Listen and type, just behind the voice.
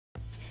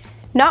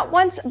Not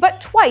once, but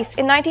twice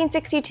in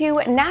 1962,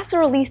 NASA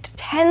released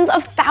tens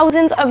of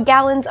thousands of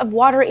gallons of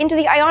water into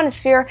the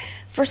ionosphere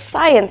for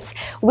science.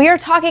 We are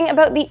talking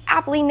about the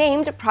aptly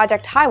named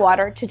Project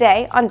Highwater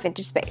today on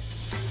Vintage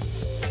Space.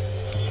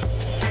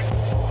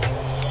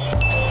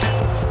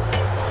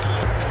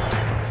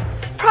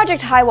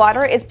 Project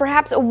Highwater is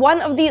perhaps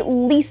one of the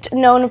least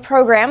known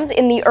programs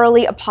in the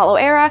early Apollo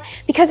era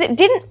because it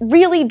didn't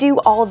really do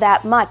all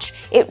that much.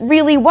 It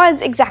really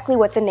was exactly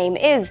what the name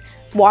is,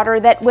 water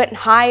that went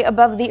high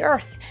above the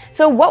Earth.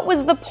 So what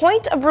was the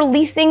point of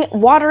releasing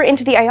water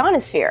into the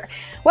ionosphere?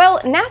 Well,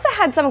 NASA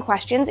had some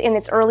questions in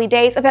its early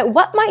days about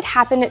what might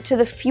happen to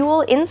the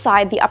fuel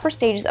inside the upper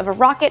stages of a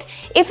rocket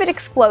if it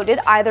exploded,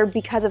 either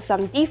because of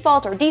some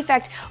default or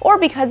defect, or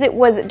because it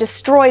was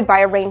destroyed by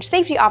a range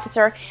safety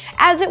officer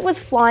as it was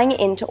flying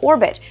into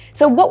orbit.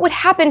 So what would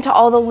happen to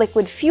all the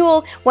liquid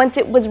fuel once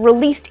it was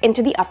released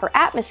into the upper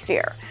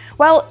atmosphere?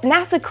 Well,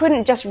 NASA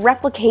couldn't just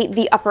replicate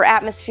the upper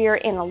atmosphere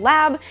in a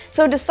lab,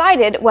 so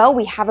decided, well,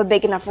 we have a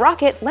big enough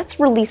rocket, let's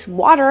release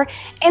water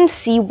and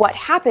see what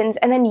happens,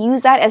 and then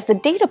use that as the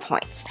data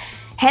points.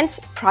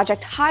 Hence,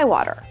 Project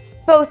Highwater.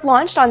 Both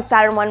launched on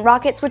Saturn I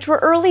rockets, which were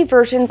early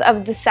versions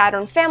of the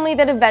Saturn family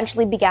that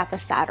eventually begat the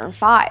Saturn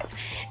V.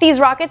 These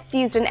rockets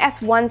used an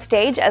S1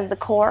 stage as the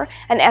core,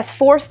 an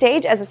S4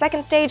 stage as the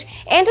second stage,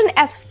 and an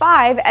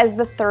S5 as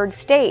the third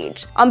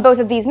stage. On both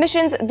of these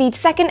missions, the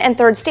second and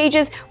third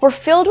stages were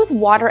filled with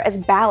water as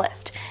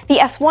ballast. The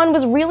S1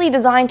 was really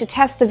designed to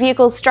test the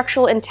vehicle's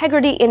structural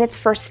integrity in its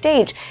first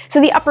stage, so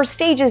the upper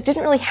stages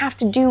didn't really have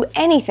to do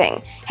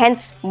anything,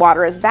 hence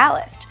water as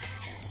ballast.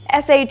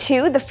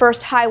 SA-2, the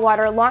first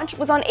Highwater launch,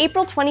 was on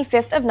April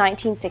 25th of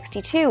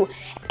 1962.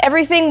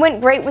 Everything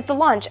went great with the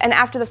launch, and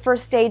after the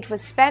first stage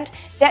was spent,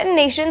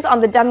 detonations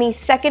on the dummy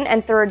second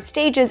and third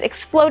stages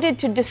exploded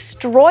to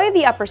destroy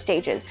the upper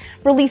stages,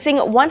 releasing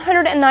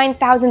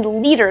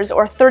 109,000 liters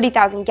or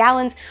 30,000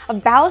 gallons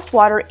of ballast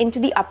water into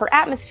the upper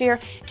atmosphere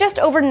just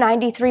over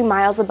 93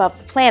 miles above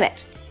the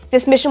planet.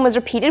 This mission was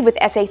repeated with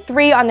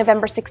SA-3 on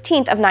November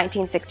 16th of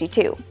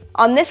 1962.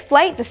 On this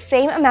flight, the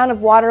same amount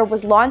of water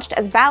was launched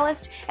as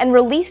ballast and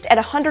released at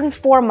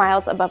 104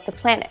 miles above the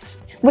planet.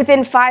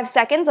 Within 5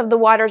 seconds of the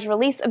water's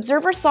release,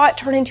 observers saw it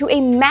turn into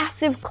a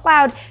massive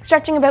cloud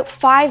stretching about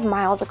 5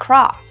 miles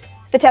across.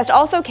 The test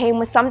also came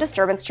with some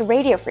disturbance to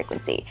radio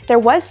frequency. There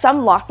was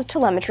some loss of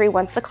telemetry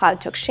once the cloud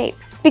took shape.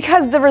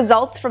 Because the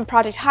results from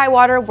Project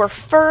Highwater were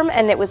firm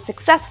and it was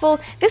successful,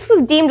 this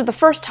was deemed the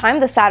first time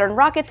the Saturn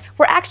rockets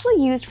were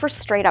actually used for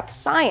straight-up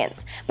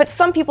science. But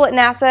some people at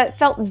NASA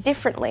felt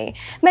differently.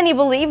 Many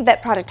believed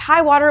that Project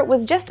Highwater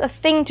was just a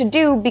thing to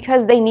do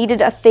because they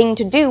needed a thing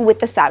to do with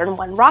the Saturn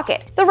I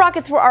rocket. The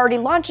rockets were already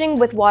launching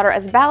with water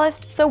as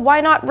ballast, so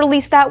why not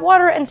release that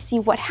water and see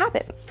what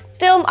happens?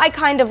 Still, I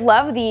kind of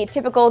love the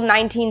typical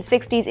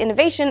 1960s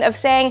innovation of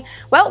saying,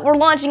 well, we're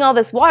launching all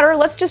this water,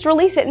 let's just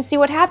release it and see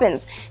what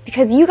happens.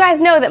 Because you guys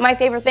know that my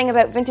favorite thing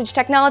about vintage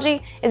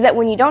technology is that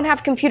when you don't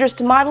have computers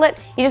to model it,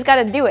 you just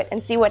gotta do it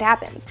and see what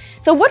happens.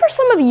 So what are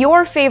some of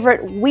your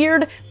favorite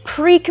weird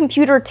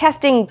pre-computer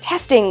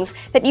testings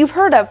that you've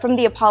heard of from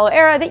the Apollo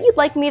era that you'd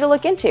like me to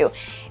look into?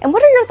 And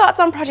what are your thoughts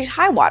on Project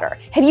Highwater?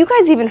 Have you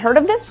guys even heard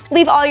of this?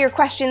 Leave all your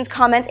questions,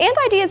 comments, and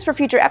ideas for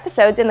future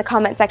episodes in the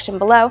comment section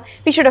below.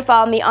 Be sure to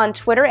follow me on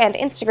Twitter and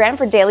Instagram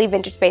for daily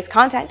Vintage Space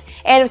content.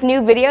 And with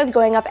new videos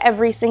going up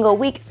every single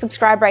week,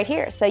 subscribe right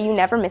here so you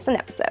never miss an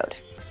episode.